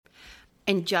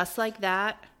And just like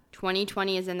that,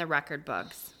 2020 is in the record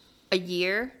books. A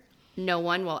year no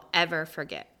one will ever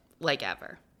forget, like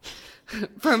ever.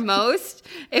 For most,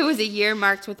 it was a year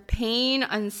marked with pain,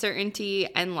 uncertainty,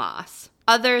 and loss.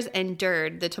 Others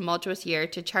endured the tumultuous year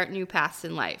to chart new paths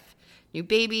in life. New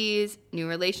babies, new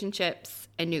relationships,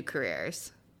 and new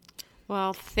careers.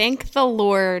 Well, thank the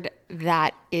Lord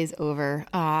that is over.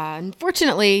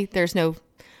 Unfortunately, there's no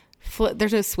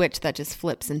switch that just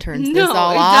flips and turns this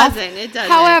all off. It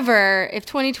doesn't. However, if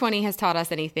 2020 has taught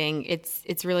us anything,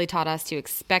 it's really taught us to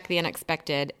expect the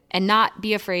unexpected and not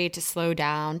be afraid to slow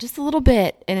down just a little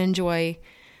bit and enjoy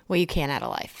what you can out of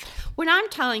life. What I'm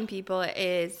telling people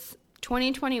is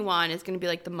 2021 is going to be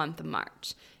like the month of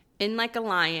March. In like a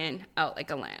lion, out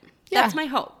like a lamb. Yeah. That's my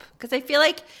hope. Because I feel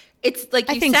like it's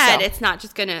like you said, it's not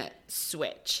just going to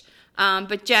switch.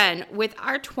 But Jen, with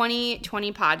our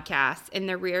 2020 podcast in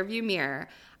the rearview mirror,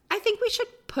 I think we should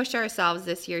push ourselves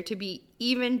this year to be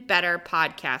even better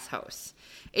podcast hosts.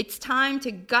 It's time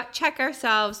to gut check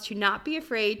ourselves, to not be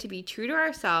afraid to be true to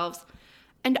ourselves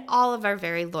and all of our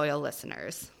very loyal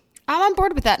listeners. I'm on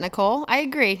board with that, Nicole. I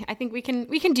agree. I think we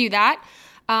can do that.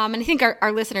 And I think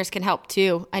our listeners can help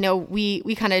too. I know we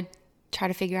kind of try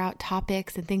to figure out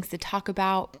topics and things to talk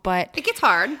about, but it gets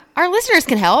hard. Our listeners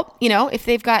can help. You know, if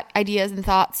they've got ideas and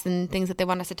thoughts and things that they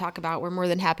want us to talk about, we're more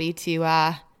than happy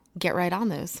to get right on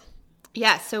those.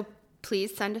 Yeah, so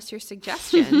please send us your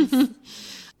suggestions.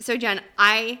 So Jen,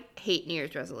 I hate New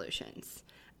Year's resolutions.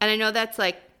 And I know that's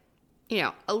like, you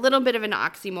know, a little bit of an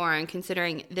oxymoron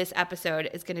considering this episode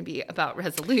is going to be about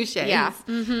resolutions. Yeah.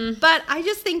 Mm-hmm. But I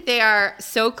just think they are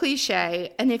so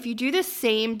cliche. And if you do the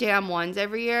same damn ones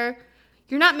every year,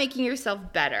 you're not making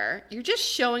yourself better. You're just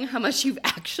showing how much you've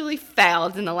actually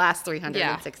failed in the last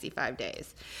 365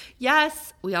 days.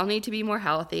 Yes, we all need to be more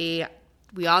healthy.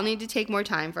 We all need to take more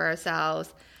time for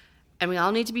ourselves. And we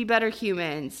all need to be better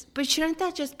humans. But shouldn't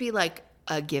that just be like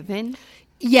a given?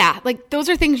 Yeah, like those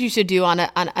are things you should do on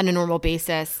a normal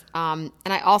basis. And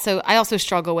I also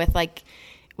struggle with like,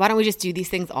 why don't we just do these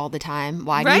things all the time?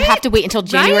 Why do you have to wait until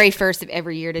January 1st of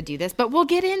every year to do this? But we'll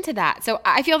get into that. So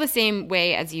I feel the same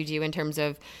way as you do in terms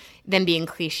of them being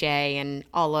cliche and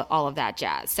all of that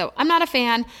jazz. So I'm not a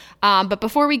fan. But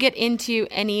before we get into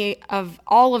any of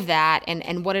all of that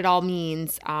and what it all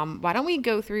means, why don't we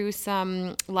go through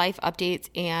some life updates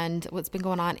and what's been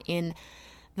going on in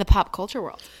the pop culture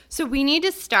world? So we need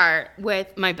to start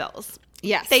with my Bills.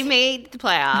 Yes. They made the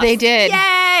playoffs. They did. Yay!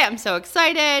 I'm so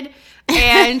excited.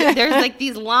 And there's like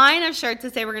these line of shirts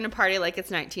that say we're going to party like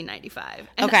it's 1995.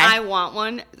 And I want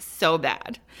one so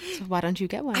bad. So why don't you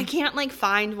get one? I can't like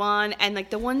find one. And like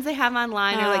the ones they have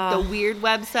online are like the weird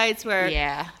websites where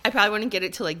I probably wouldn't get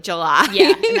it till like July.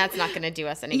 Yeah, and that's not going to do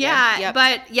us any good. Yeah,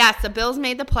 but yes, the Bills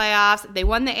made the playoffs. They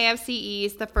won the AFC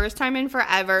East the first time in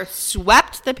forever,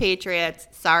 swept the Patriots.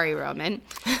 Sorry, Roman.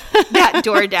 That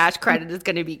DoorDash credit is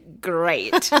going to be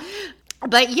great.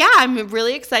 But yeah, I'm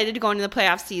really excited to go into the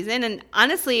playoff season. And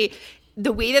honestly,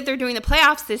 the way that they're doing the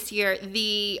playoffs this year,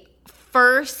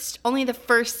 only the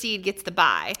first seed gets the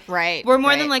bye. Right. We're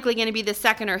more than likely going to be the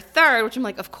second or third, which I'm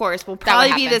like, of course, we'll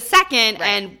probably be the second,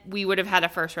 and we would have had a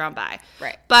first round bye.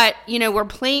 Right. But, you know, we're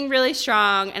playing really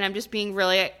strong, and I'm just being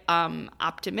really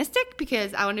optimistic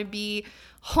because I want to be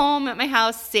home at my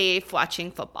house safe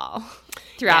watching football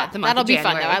throughout the month of January.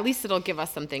 That'll be fun, though. At least it'll give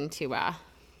us something to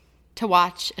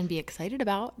watch and be excited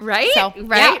about. Right? So,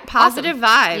 right? Yeah, positive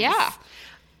vibes. Yeah.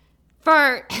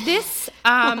 For this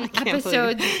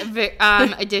episode's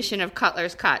edition of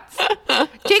Cutler's Cuts,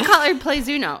 Jay Cutler plays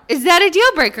Uno. Is that a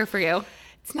deal breaker for you?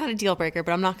 It's not a deal breaker,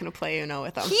 but I'm not going to play Uno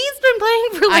with him. He's been playing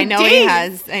for like I know days. He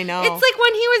has. I know. It's like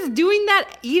when he was doing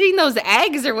that, eating those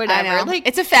eggs or whatever. I know. Like,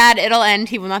 it's a fad. It'll end.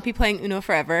 He will not be playing Uno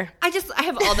forever. I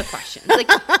have all the questions. Like,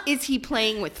 is he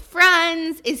playing with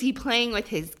friends? Is he playing with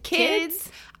his kids?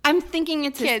 I'm thinking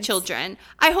it's his children.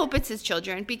 I hope it's his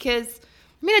children because,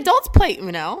 I mean, adults play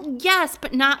Uno. Yes,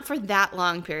 but not for that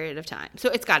long period of time. So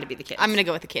it's got to be the kids. I'm going to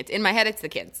go with the kids. In my head, it's the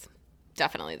kids.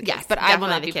 Definitely the kids. Yes, but I will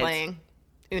not be playing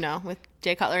Uno with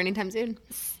Jay Cutler anytime soon.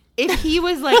 If he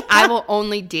was like, I will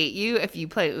only date you if you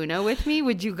play Uno with me,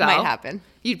 would you go? Might happen.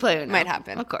 You'd play Uno. Might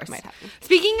happen. Of course. Might happen.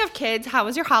 Speaking of kids, how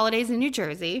was your holidays in New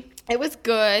Jersey? It was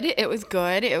good. It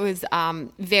was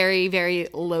very, very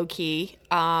low key.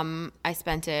 I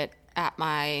spent it at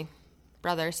my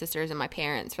brother, sisters, and my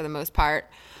parents for the most part.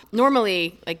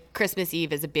 Normally, like Christmas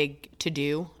Eve is a big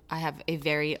to-do. I have a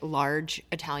very large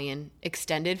Italian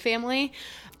extended family.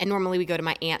 And normally we go to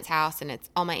my aunt's house, and it's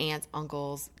all my aunts,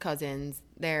 uncles, cousins,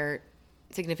 their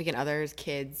significant others,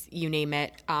 kids, you name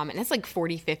it. And it's like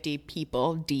 40, 50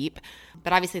 people deep.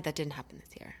 But obviously that didn't happen this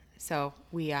year. So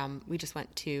we just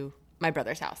went to my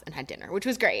brother's house and had dinner, which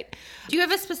was great. Do you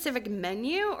have a specific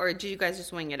menu, or do you guys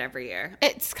just wing it every year?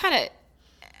 It's kind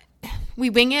of, we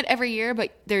wing it every year,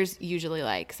 but there's usually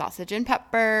like sausage and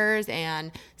peppers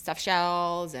and stuffed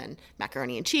shells and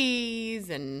macaroni and cheese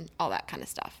and all that kind of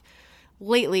stuff.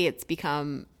 Lately, it's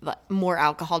become more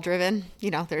alcohol driven.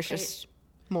 You know, there's just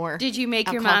more. Did you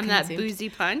make your mom that boozy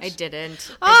punch? I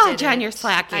didn't. Oh, Jen, you're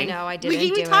slacking. I know, I didn't.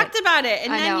 We talked about it,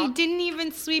 and then you didn't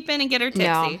even sweep in and get her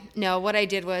tipsy. No, what I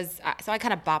did was, so I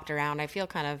kind of bopped around. I feel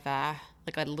kind of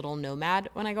like a little nomad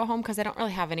when I go home because I don't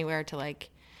really have anywhere to like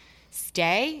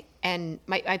stay, and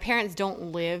my parents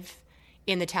don't live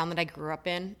in the town that I grew up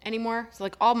in anymore. So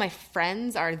like all my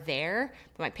friends are there,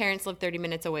 but my parents live 30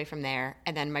 minutes away from there.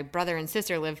 And then my brother and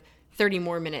sister live 30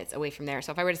 more minutes away from there.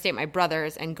 So if I were to stay at my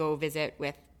brother's and go visit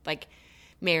with like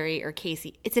Mary or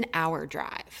Casey, it's an hour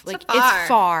drive. Like it's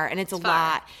far and it's a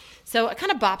lot. So I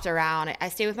kind of bopped around. I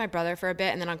stayed with my brother for a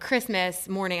bit. And then on Christmas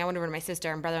morning, I went over to my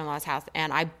sister and brother-in-law's house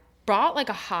and I brought like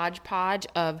a hodgepodge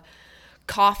of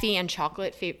coffee and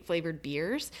chocolate flavored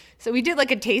beers. So we did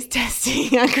like a taste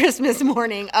testing on Christmas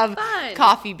morning of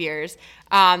coffee beers,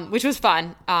 which was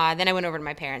fun. Then I went over to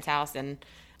my parents' house and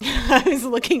I was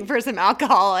looking for some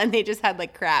alcohol and they just had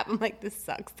like crap. I'm like, this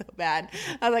sucks so bad.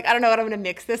 I was like, I don't know what I'm going to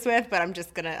mix this with, but I'm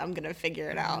going to figure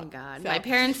it out. Oh my God. So. My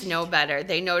parents know better.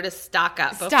 They know to stock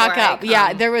up.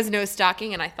 Yeah. There was no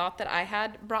stocking and I thought that I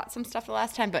had brought some stuff the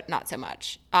last time, but not so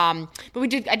much. But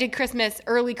I did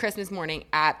early Christmas morning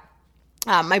at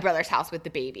my brother's house with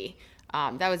the baby.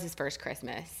 That was his first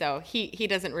Christmas. So he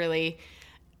doesn't really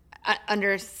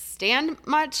understand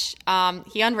much.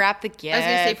 He unwrapped the gifts. I was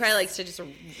going to say probably likes to just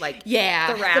like the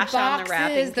rash the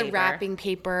boxes, on the wrapping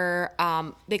paper.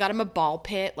 They got him a ball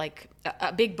pit, like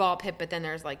a big ball pit, but then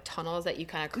there's like tunnels that you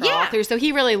kind of crawl through. So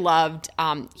he really loved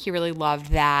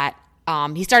that.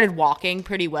 He started walking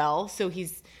pretty well. So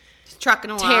he's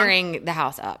trucking along, tearing the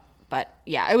house up. But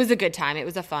yeah, it was a good time. It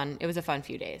was a fun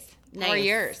few days. Nice. How are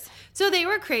yours? So they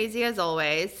were crazy as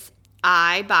always.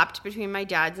 I bopped between my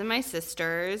dad's and my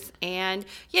sister's. And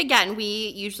yeah, again,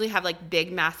 we usually have like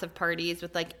big, massive parties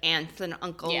with like aunts and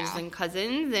uncles and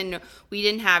cousins. And we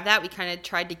didn't have that. We kind of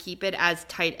tried to keep it as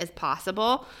tight as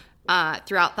possible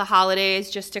throughout the holidays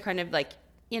just to kind of like,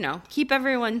 you know, keep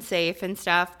everyone safe and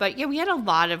stuff. But yeah, we had a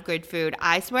lot of good food.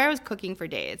 I swear I was cooking for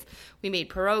days. We made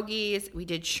pierogies. We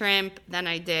did shrimp. Then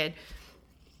I did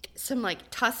some like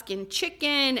Tuscan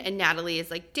chicken, and Natalie is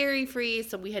like dairy free,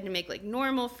 so we had to make like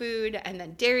normal food and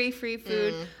then dairy free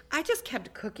food. I just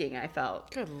kept cooking, I felt.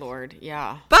 Good Lord,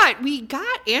 yeah. But we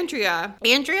got Andrea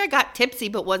got tipsy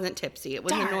but wasn't tipsy. It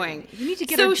was annoying. You need to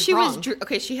get her drunk.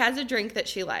 Okay, she has a drink that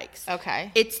she likes.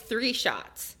 Okay. It's 3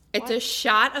 shots. It's a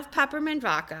shot of peppermint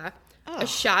vodka, a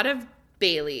shot of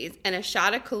Bailey's, and a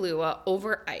shot of Kahlua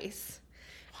over ice.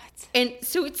 What? And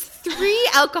so it's 3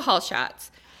 alcohol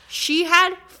shots. She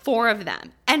had 4 of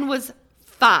them and was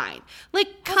fine.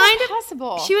 Like, kind of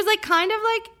possible. She was like kind of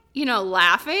like, you know,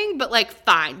 laughing, but like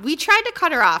fine. We tried to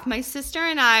cut her off. My sister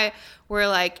and I were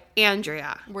like,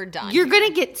 Andrea, we're done. You're going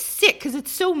to get sick because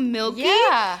it's so milky.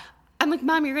 Yeah. I'm like,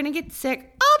 Mom, you're going to get sick.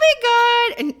 I'll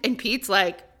be good. And Pete's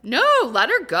like, no, let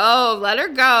her go.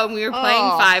 And we were playing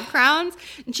 5 Crowns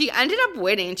and she ended up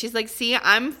winning. She's like, see,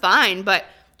 I'm fine. But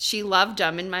she loved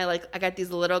them. And I got these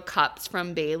little cups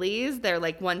from Bailey's. They're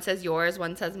like, one says yours,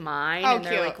 one says mine. And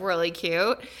they're like really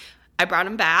cute. I brought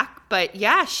them back. But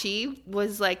yeah, she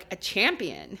was like a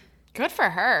champion. Good for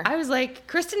her. I was like,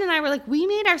 Kristen and I were like, we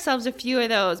made ourselves a few of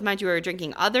those. Mind you, we were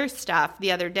drinking other stuff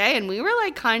the other day. And we were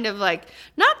like kind of like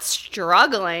not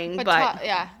struggling, but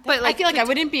yeah. But like, I feel like I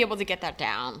wouldn't be able to get that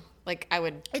down. Like I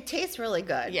would. It tastes really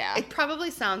good. Yeah. It probably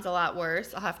sounds a lot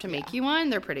worse. I'll have to make you one.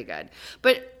 They're pretty good.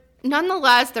 But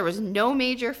nonetheless, there was no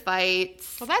major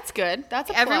fights. Well, that's good.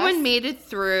 That's a plus. Everyone made it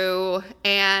through,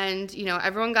 and you know,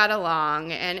 everyone got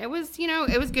along, and it was, you know,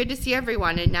 it was good to see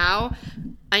everyone. And now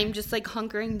I'm just like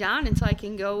hunkering down until I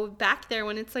can go back there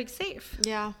when it's like safe.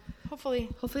 Yeah, hopefully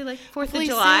like 4th of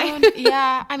July.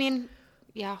 Yeah, I mean,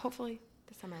 yeah, hopefully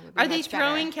the summer will be Are they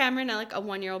throwing better. Cameron at like a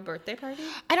 1-year-old birthday party?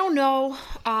 I don't know.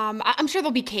 I'm sure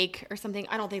there'll be cake or something.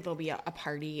 I don't think there'll be a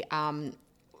party.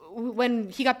 When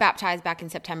he got baptized back in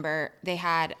September, they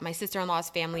had my sister-in-law's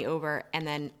family over and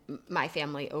then my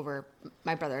family over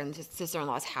my brother and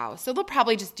sister-in-law's house. So they'll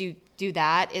probably just do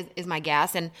that is my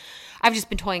guess. And I've just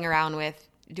been toying around with,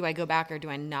 do I go back or do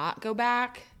I not go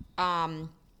back? I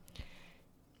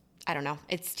don't know.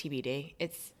 It's TBD.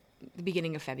 It's the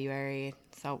beginning of February,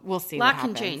 so we'll see what happens. A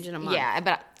lot can change in a month. Yeah,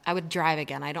 but I would drive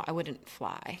again. I wouldn't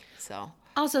fly. So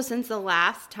also, since the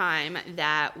last time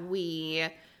that we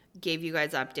gave you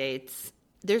guys updates,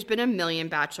 there's been a million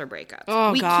Bachelor breakups.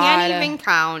 Oh, we God. can't even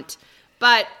count,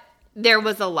 but there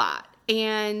was a lot.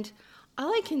 And all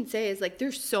I can say is, like,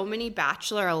 there's so many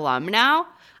Bachelor alum now,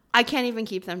 I can't even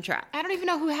keep them track. I don't even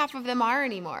know who half of them are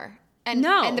anymore. And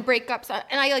the breakups,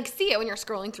 and I like see it when you're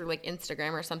scrolling through like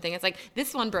Instagram or something. It's like,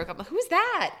 this one broke up. Like, who's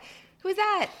that?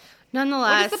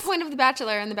 Nonetheless, what is the point of the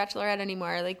Bachelor and the Bachelorette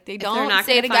anymore? Like, they don't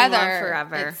stay together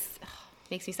forever.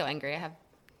 Makes me so angry. I have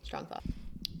strong thoughts.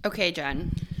 Okay,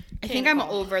 Jen. I think I'm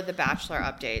over the Bachelor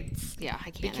updates. Yeah,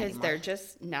 I can't because anymore. They're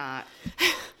just not.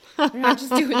 They're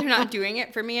not doing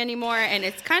it for me anymore, and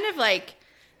it's kind of like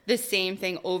the same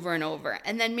thing over and over,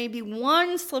 and then maybe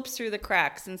one slips through the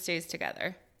cracks and stays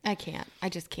together. I can't. I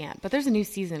just can't. But there's a new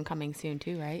season coming soon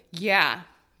too, right? Yeah,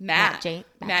 Matt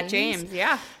James.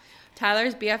 Yeah,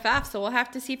 Tyler's BFF. So we'll have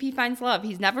to see if he finds love.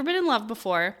 He's never been in love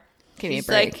before. Give me a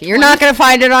break. Like, you're not going to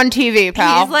find it on TV,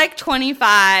 pal. He's like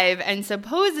 25, and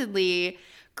supposedly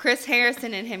Chris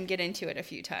Harrison and him get into it a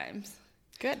few times.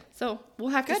 Good. So we'll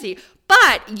have to see.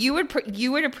 But you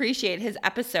would appreciate his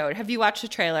episode. Have you watched the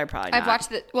trailer? Probably not. I've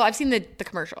watched I've seen the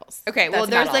commercials. Okay, well,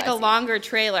 there's like a longer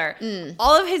trailer.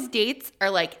 All of his dates are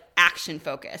like action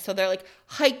focused. So they're like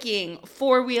hiking,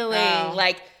 four-wheeling,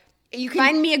 like you can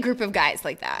find me a group of guys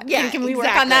like that. Yeah, can we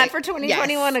work on that for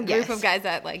 2021? A group of guys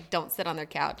that like don't sit on their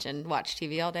couch and watch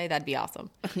TV all day. That'd be awesome.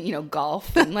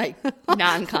 Golf and like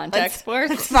non-contact sports.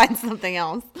 Let's find something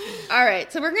else. All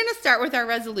right, so we're going to start with our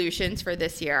resolutions for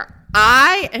this year.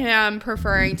 I am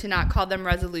preferring to not call them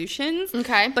resolutions,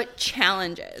 but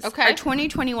challenges. Okay, our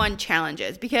 2021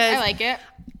 challenges, because I like it.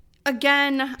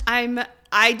 Again,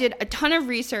 I did a ton of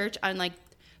research on like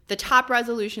the top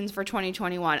resolutions for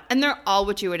 2021, and they're all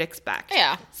what you would expect.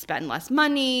 Yeah. Spend less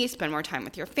money, spend more time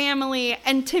with your family.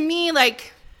 And to me,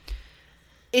 like,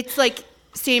 it's like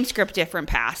same script, different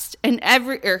past. And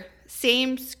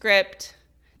same script,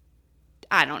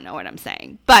 I don't know what I'm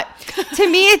saying. But to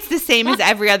me, it's the same as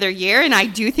every other year. And I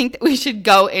do think that we should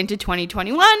go into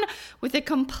 2021 with a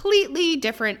completely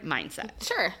different mindset.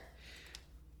 Sure.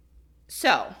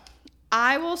 So,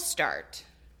 I will start.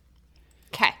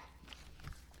 Okay.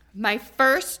 My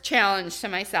first challenge to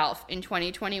myself in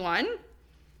 2021,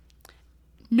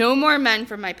 no more men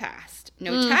from my past.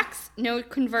 No texts, no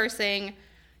conversing.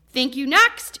 Thank you,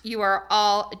 next. You are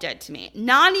all dead to me.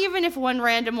 Not even if one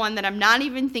random one that I'm not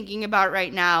even thinking about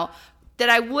right now, that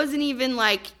I wasn't even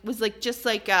like, was like just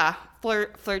like a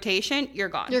flirtation, you're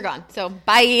gone. You're gone. So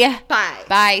bye.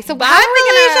 Bye. So bye,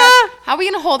 how are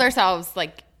we gonna hold ourselves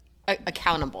like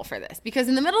accountable for this? Because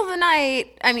in the middle of the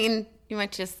night, I mean, you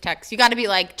might just text. You got to be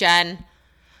like, Jen,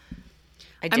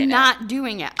 I'm not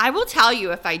doing it. I will tell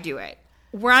you if I do it.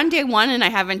 We're on day 1 and I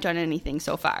haven't done anything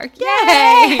so far. Yay!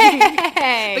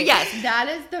 But yes, that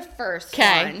is the first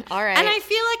one. All right. And I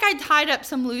feel like I tied up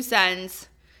some loose ends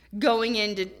going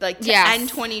into end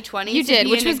 2020. You did,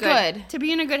 which was good. To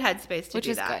be in a good headspace to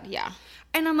do that. Which is good, yeah.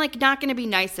 And I'm like not going to be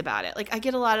nice about it. Like I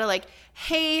get a lot of like,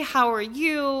 hey, how are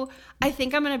you? I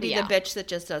think I'm going to be the bitch that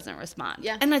just doesn't respond.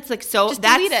 Yeah. And it's like so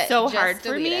hard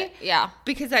for me. Yeah.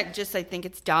 Because I think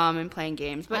it's dumb and playing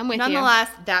games. But I'm with nonetheless,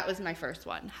 that was my first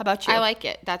one. How about you? I like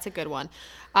it. That's a good one.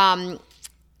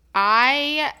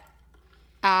 I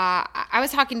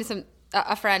was talking to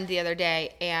a friend the other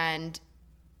day, and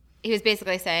he was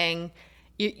basically saying,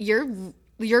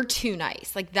 you're too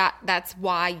nice. Like that's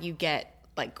why you get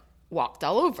like walked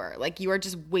all over. Like you are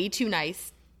just way too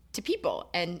nice to people,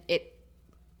 and it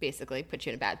basically puts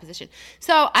you in a bad position.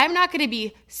 So I'm not going to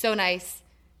be so nice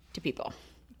to people,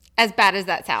 as bad as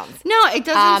that sounds. No, it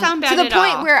doesn't sound bad at all. To the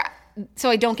point where,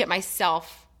 so I don't get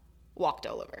myself walked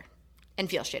all over and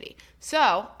feel shitty.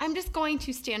 So I'm just going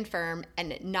to stand firm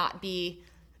and not be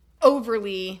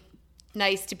overly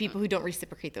nice to people who don't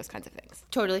reciprocate those kinds of things.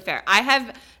 Totally fair. I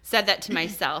have said that to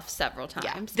myself several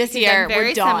times. Yeah. This year,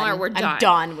 we're done. We're done. I'm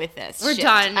done with this. We're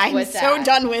done. I'm so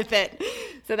done with it.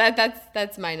 So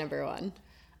that's my number one.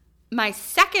 My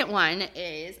second one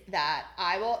is that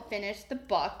I will finish the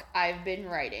book I've been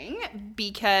writing,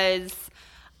 because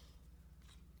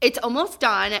it's almost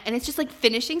done, and it's just like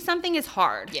finishing something is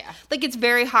hard. Yeah. Like it's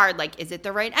very hard. Like, is it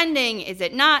the right ending? Is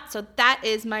it not? So that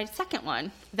is my second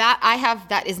one.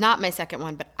 That is not my second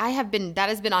one, but that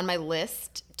has been on my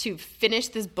list to finish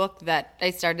this book that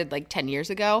I started like 10 years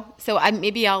ago. So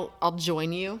maybe I'll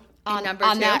join you on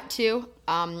that too.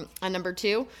 On number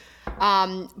 2.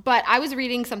 But I was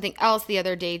reading something else the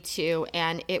other day too,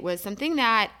 and it was something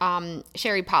that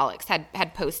Sherry Pollux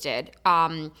had posted.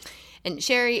 And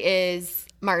Sherry is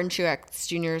Martin Truex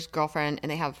Jr.'s girlfriend,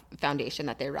 and they have a foundation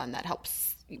that they run that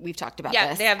helps. We've talked about this.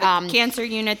 Yeah, they have a cancer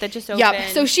unit that just opened. Yeah,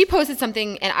 so she posted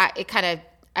something, and it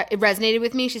resonated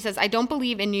with me. She says, I don't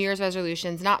believe in New Year's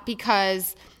resolutions, not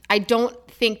because I don't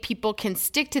think people can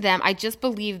stick to them. I just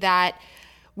believe that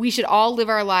We should all live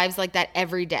our lives like that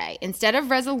every day. Instead of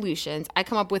resolutions, I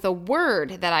come up with a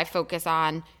word that I focus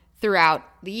on throughout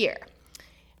the year.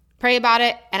 Pray about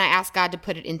it, and I ask God to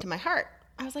put it into my heart.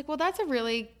 I was like, well, that's a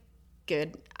really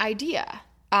good idea.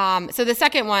 So the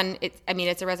second one,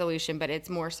 it's a resolution, but it's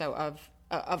more so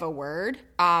of a word,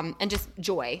 and just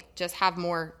joy. Just have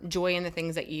more joy in the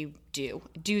things that you do.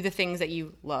 Do the things that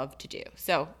you love to do.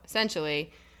 So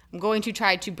essentially, I'm going to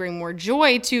try to bring more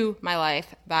joy to my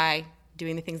life by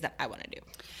doing the things that I want to do.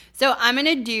 So I'm going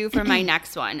to do for my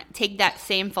next one, take that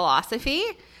same philosophy,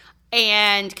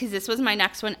 and because this was my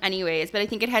next one anyways, but I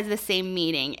think it has the same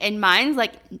meaning. And mine's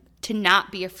like to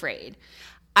not be afraid.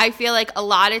 I feel like a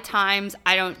lot of times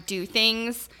I don't do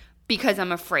things because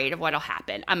I'm afraid of what'll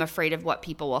happen. I'm afraid of what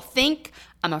people will think.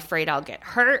 I'm afraid I'll get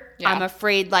hurt. Yeah. I'm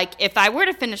afraid, like, if I were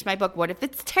to finish my book, what if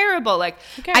it's terrible? Like,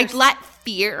 I'd let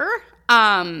fear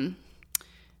not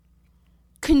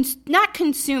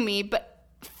consume me, but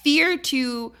fear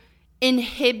to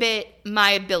inhibit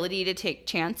my ability to take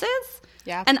chances.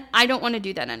 Yeah. And I don't want to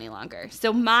do that any longer.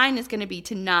 So mine is going to be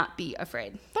to not be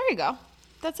afraid. There you go.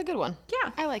 That's a good one.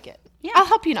 Yeah. I like it. Yeah. I'll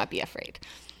help you not be afraid.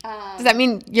 Does that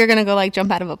mean you're going to go like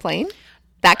jump out of a plane?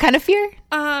 That kind of fear?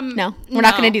 No. We're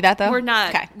not going to do that though? We're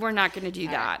not. Okay. We're not going to do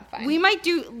that. Right, we might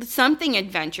do something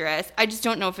adventurous. I just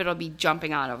don't know if it'll be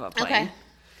jumping out of a plane. Okay.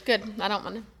 Good. I don't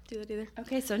want to do that either.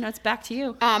 Okay, so now it's back to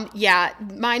you. Yeah,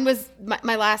 mine was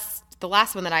the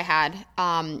last one that I had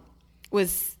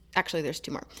was actually there's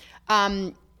two more.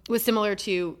 Was similar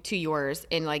to yours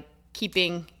in like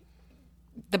keeping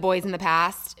the boys in the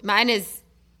past. Mine is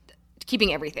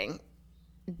keeping everything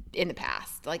in the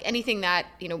past, like anything that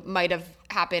might have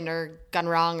happened or gone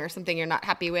wrong or something you're not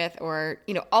happy with, or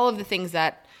all of the things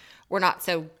that were not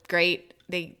so great.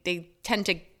 They tend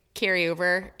to carry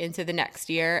over into the next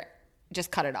year.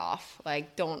 Just cut it off.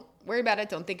 Like, don't worry about it.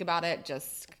 Don't think about it.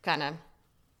 Just kind of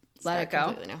let it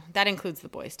go. No. That includes the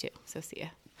boys too. So see ya.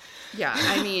 Yeah,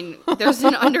 I mean, there's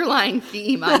an underlying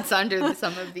theme on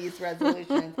some of these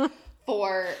resolutions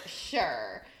for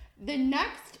sure. The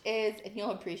next is, and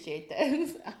you'll appreciate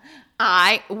this,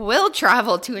 I will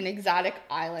travel to an exotic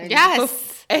island.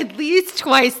 Yes. At least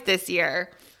twice this year.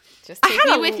 Just take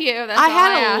me with you. That's I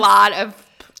had a lot of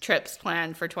trips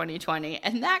planned for 2020,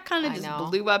 and that kind of just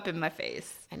blew up in my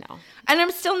face. I know. And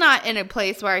I'm still not in a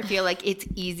place where I feel like it's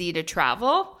easy to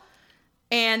travel.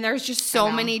 And there's just so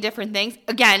many different things.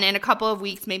 Again, in a couple of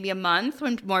weeks, maybe a month,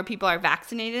 when more people are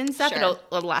vaccinated and stuff, it'll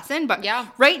lessen. But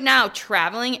right now,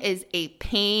 traveling is a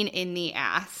pain in the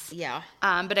ass. Yeah.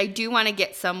 But I do want to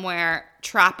get somewhere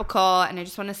tropical, and I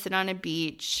just want to sit on a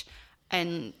beach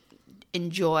and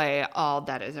enjoy all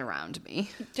that is around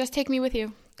me. Just take me with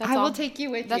you. I will take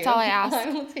you with you. That's all I ask. I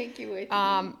will take you with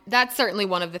you. That's certainly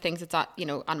one of the things that's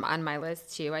on my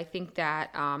list too. I think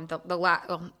that the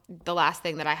last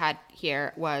thing that I had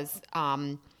here was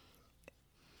I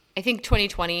think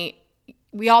 2020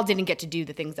 we all didn't get to do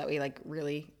the things that we like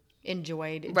really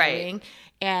enjoyed doing,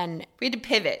 and we had to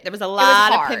pivot. There was a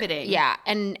lot of pivoting. Yeah,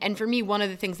 and for me, one of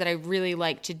the things that I really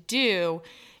like to do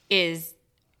is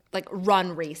like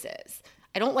run races.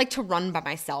 I don't like to run by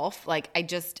myself. Like I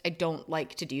don't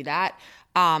like to do that.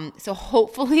 So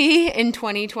hopefully in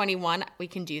 2021 we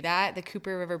can do that. The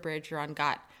Cooper River Bridge run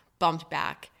got bumped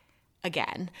back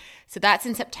again. So that's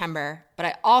in September. But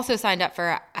I also signed up for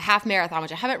a half marathon,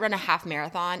 which I haven't run a half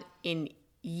marathon in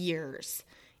years,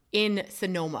 in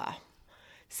Sonoma.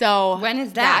 So when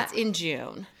is that? That's in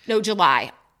June. No,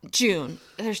 July. June.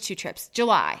 There's two trips.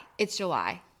 July. It's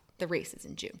July. The race is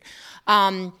in June.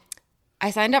 I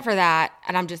signed up for that,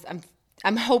 and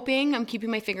I'm hoping, I'm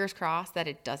keeping my fingers crossed that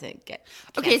it doesn't get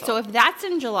canceled. Okay, so if that's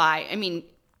in July, I mean,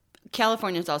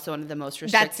 California is also one of the most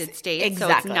restricted states,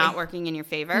 exactly. So it's not working in your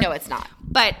favor. No, it's not.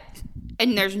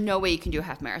 And there's no way you can do a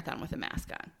half marathon with a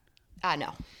mask on.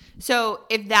 No. So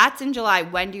if that's in July,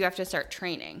 when do you have to start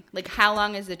training? Like, how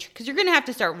long is because you're going to have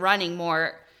to start running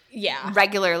more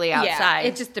regularly outside. Yeah,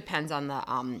 it just depends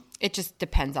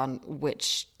on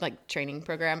which like training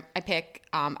program I pick.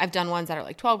 I've done ones that are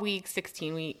like 12 weeks,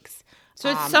 16 weeks. So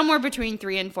it's somewhere between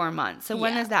 3 and 4 months. So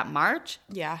when is that? March?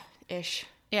 Yeah, ish.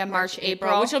 Yeah, March,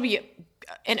 April. Which will be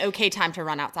an okay time to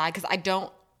run outside because I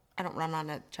don't run on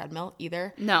a treadmill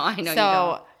either. No, I know you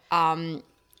don't. So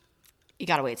you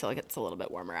gotta wait till it gets a little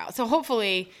bit warmer out. So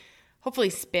hopefully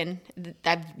spin.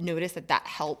 I've noticed that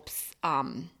helps.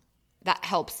 That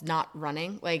helps not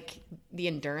running, like the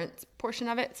endurance portion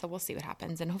of it. So we'll see what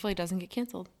happens, and hopefully it doesn't get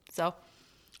canceled. So,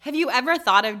 have you ever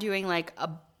thought of doing like a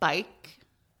bike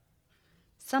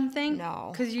something? No.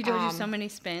 Because you do so many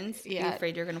spins. Yeah. Are you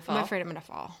afraid you're going to fall? I'm afraid I'm going to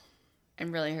fall.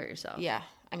 And really hurt yourself. Yeah.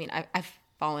 I mean, I've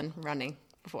fallen running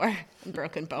before and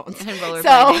broken bones. And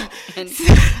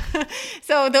rollerblading.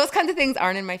 So those kinds of things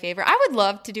aren't in my favor. I would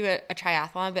love to do a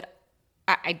triathlon, but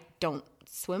I don't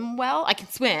swim well. I can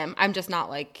swim. I'm just not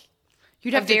like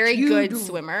a very good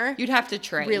swimmer. You'd have to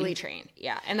train. Really train.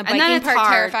 Yeah. And the biking part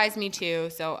terrifies me too.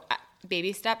 So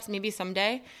baby steps maybe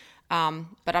someday.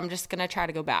 But I'm just going to try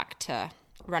to go back to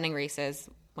running races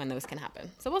when those can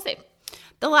happen. So we'll see.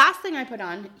 The last thing I put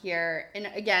on here, and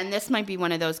again, this might be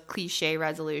one of those cliche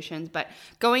resolutions, but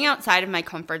going outside of my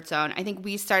comfort zone. I think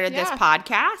we started this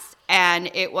podcast, and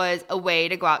it was a way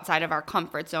to go outside of our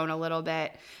comfort zone a little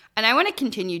bit. And I want to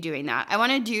continue doing that. I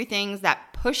want to do things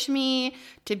that push me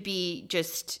to be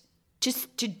just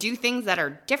to do things that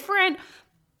are different,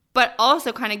 but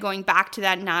also kind of going back to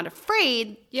that not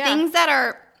afraid, things that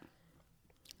are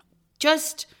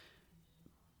just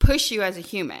push you as a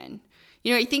human.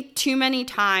 You know, I think too many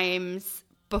times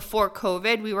before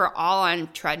COVID, we were all on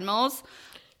treadmills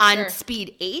on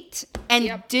speed 8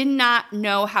 and did not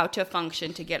know how to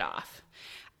function to get off.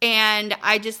 And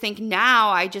I just think now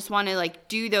I just want to like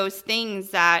do those things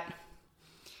that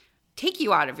take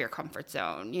you out of your comfort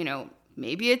zone. You know,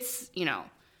 maybe it's, you know,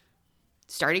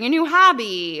 starting a new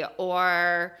hobby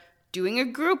or doing a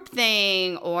group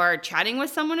thing or chatting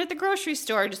with someone at the grocery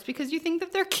store just because you think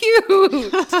that they're cute.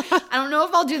 I don't know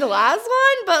if I'll do the last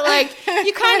one, but like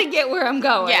you kind of get where I'm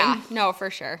going. Yeah, no, for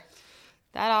sure.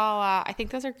 I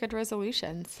think those are good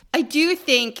resolutions. I do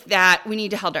think that we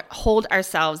need to hold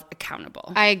ourselves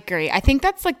accountable. I agree. I think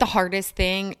that's like the hardest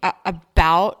thing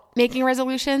about making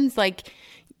resolutions. Like,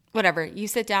 whatever, you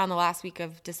sit down the last week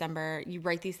of December, you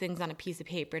write these things on a piece of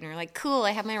paper, and you're like, cool,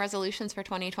 I have my resolutions for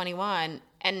 2021.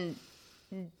 And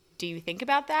do you think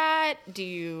about that? Do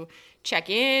you check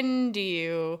in? Do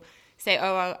you say,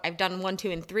 oh, I've done 1,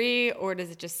 2, and 3, or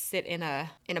does it just sit in a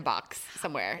box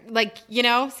somewhere? Like, you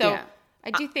know, so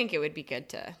I do think it would be good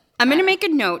to. I'm going to make a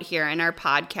note here in our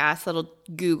podcast, little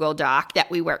Google Doc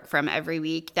that we work from every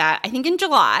week, that I think in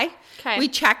July, we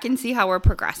check and see how we're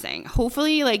progressing.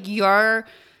 Hopefully, like, you're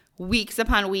weeks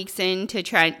upon weeks into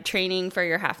training for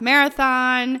your half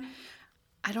marathon.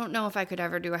 I don't know if I could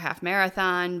ever do a half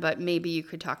marathon, but maybe you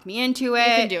could talk me into it.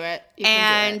 You can do it.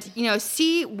 You know,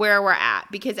 see where we're at,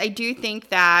 because I do think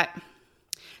that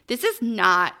this is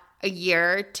not a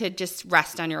year to just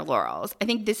rest on your laurels. I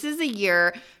think this is a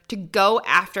year to go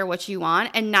after what you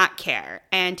want and not care,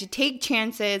 and to take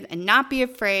chances and not be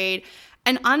afraid,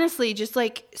 and honestly just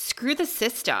like screw the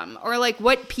system or like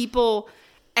what people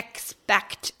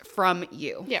expect from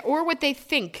you. Yeah, or what they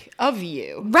think of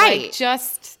you. Right. Like,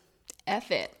 just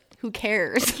F it. Who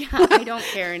cares? Yeah, I don't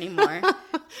care anymore.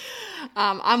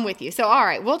 I'm with you. So, all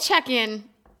right, we'll check in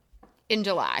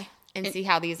July and see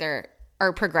how these are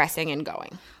progressing and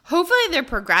going. Hopefully they're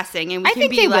progressing, and we I can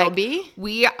think be they like, will be.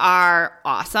 We are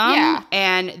awesome. Yeah.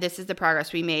 And this is the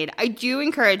progress we made. I do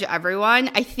encourage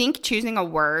everyone. I think choosing a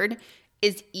word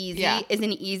is easy, is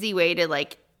an easy way to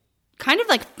like kind of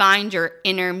like find your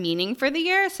inner meaning for the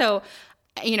year. So,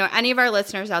 you know, any of our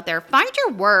listeners out there, find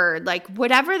your word, like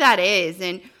whatever that is.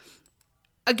 And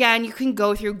again, you can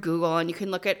go through Google and you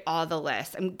can look at all the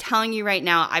lists. I'm telling you right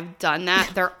now, I've done that.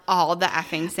 They're all the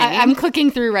effing same. I'm clicking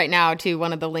through right now to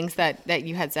one of the links that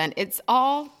you had sent. It's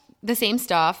all the same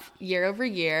stuff year over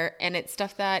year, and it's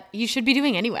stuff that you should be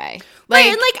doing anyway. Right,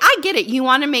 and like I get it. You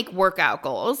want to make workout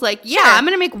goals. Like, yeah, I'm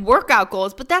going to make workout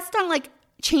goals, but that's not like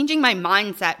changing my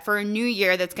mindset for a new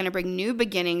year that's going to bring new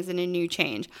beginnings and a new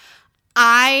change.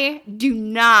 I do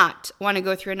not want to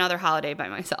go through another holiday by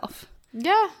myself.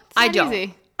 Yeah, I don't.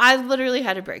 Easy. I literally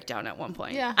had a breakdown at one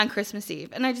point on Christmas Eve.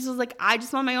 And I just was like, I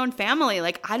just want my own family.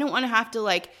 Like, I don't want to have to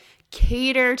like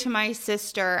cater to my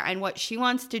sister and what she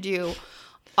wants to do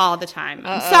all the time.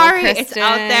 I'm sorry, Kristen, it's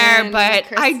out there, but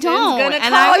I don't. Gonna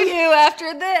call you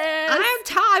after this.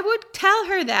 I would tell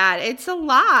her that. It's a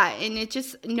lot. And it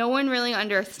just, no one really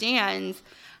understands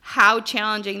how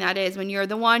challenging that is when you're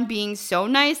the one being so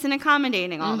nice and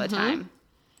accommodating all the time.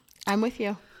 I'm with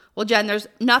you. Well, Jen, there's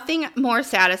nothing more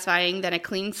satisfying than a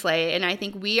clean slate, and I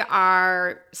think we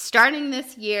are starting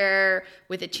this year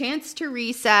with a chance to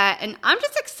reset, and I'm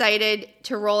just excited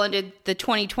to roll into the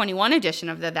 2021 edition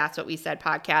of the That's What We Said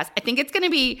podcast. I think it's going to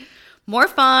be more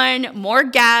fun, more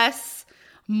guests,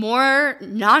 more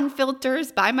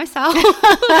non-filters by myself.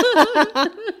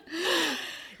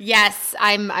 Yes,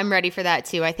 I'm ready for that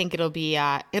too. I think it'll be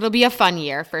a fun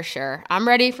year for sure. I'm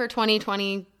ready for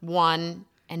 2021.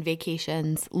 And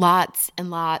vacations. Lots and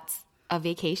lots of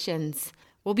vacations.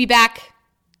 We'll be back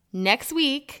next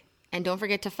week. And don't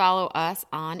forget to follow us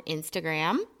on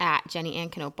Instagram at Jenny Ann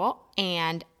Knopel.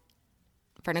 And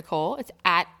for Nicole, it's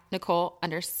at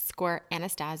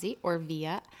Nicole_Anastasi or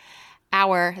via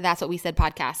our That's What We Said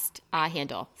podcast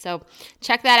handle. So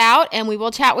check that out, and we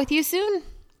will chat with you soon.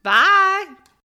 Bye.